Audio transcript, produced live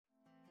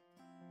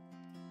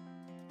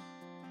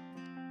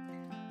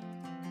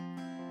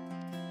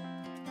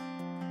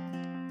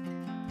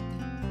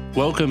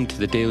Welcome to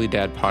the Daily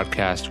Dad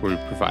Podcast, where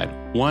we provide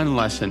one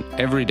lesson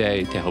every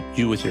day to help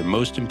you with your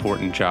most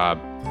important job,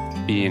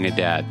 being a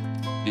dad.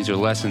 These are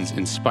lessons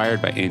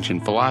inspired by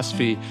ancient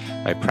philosophy,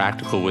 by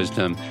practical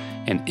wisdom,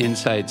 and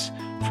insights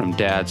from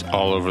dads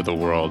all over the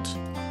world.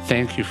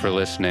 Thank you for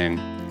listening,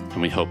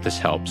 and we hope this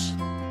helps.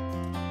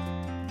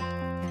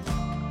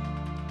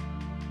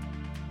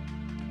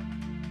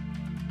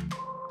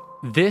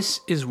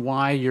 This is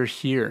why you're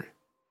here.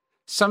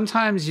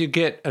 Sometimes you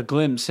get a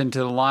glimpse into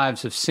the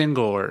lives of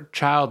single or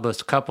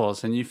childless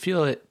couples and you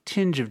feel a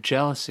tinge of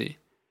jealousy.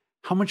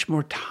 How much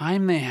more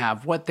time they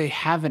have, what they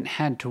haven't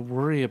had to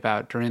worry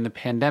about during the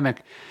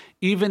pandemic.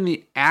 Even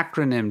the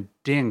acronym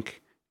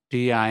DINK,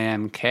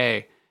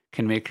 D-I-N-K,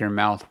 can make your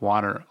mouth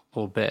water a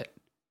little bit.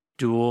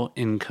 Dual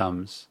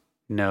incomes,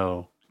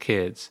 no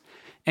kids.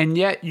 And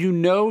yet you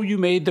know you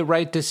made the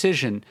right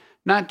decision,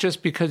 not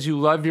just because you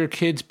love your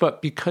kids,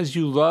 but because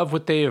you love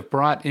what they have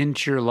brought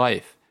into your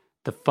life.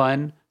 The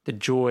fun, the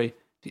joy,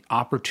 the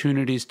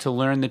opportunities to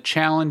learn, the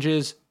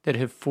challenges that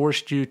have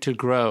forced you to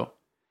grow.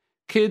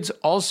 Kids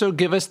also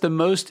give us the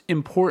most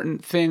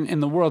important thing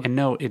in the world. And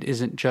no, it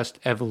isn't just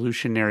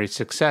evolutionary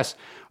success.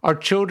 Our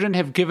children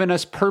have given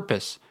us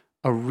purpose,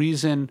 a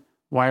reason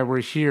why we're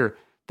here.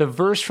 The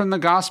verse from the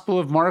Gospel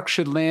of Mark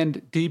should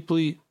land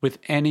deeply with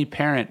any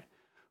parent.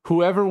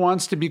 Whoever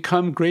wants to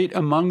become great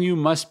among you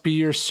must be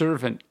your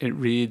servant, it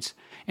reads.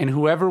 And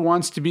whoever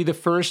wants to be the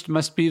first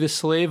must be the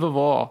slave of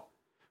all.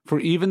 For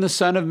even the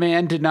Son of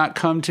Man did not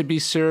come to be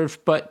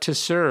served, but to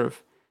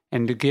serve,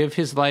 and to give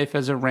his life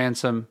as a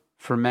ransom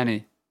for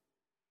many.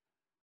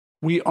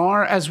 We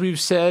are, as we've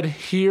said,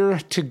 here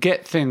to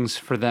get things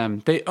for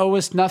them. They owe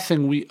us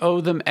nothing. We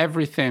owe them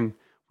everything.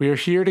 We are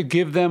here to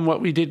give them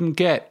what we didn't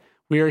get.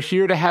 We are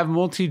here to have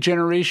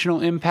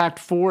multi-generational impact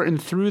for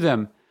and through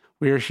them.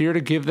 We are here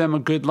to give them a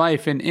good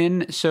life, and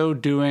in so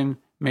doing,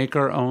 make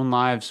our own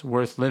lives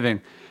worth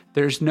living.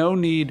 There's no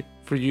need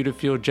for you to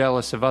feel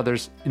jealous of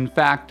others. In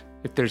fact,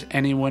 if there's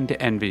anyone to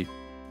envy,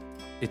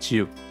 it's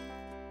you.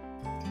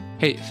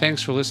 Hey,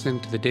 thanks for listening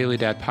to the Daily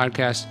Dad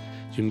Podcast.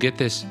 You can get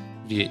this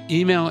via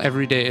email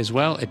every day as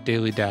well at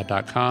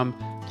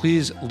dailydad.com.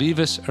 Please leave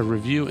us a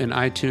review in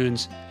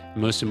iTunes.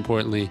 And most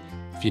importantly,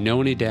 if you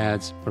know any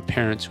dads or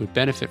parents who would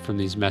benefit from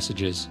these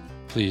messages,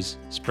 please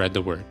spread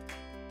the word.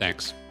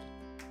 Thanks.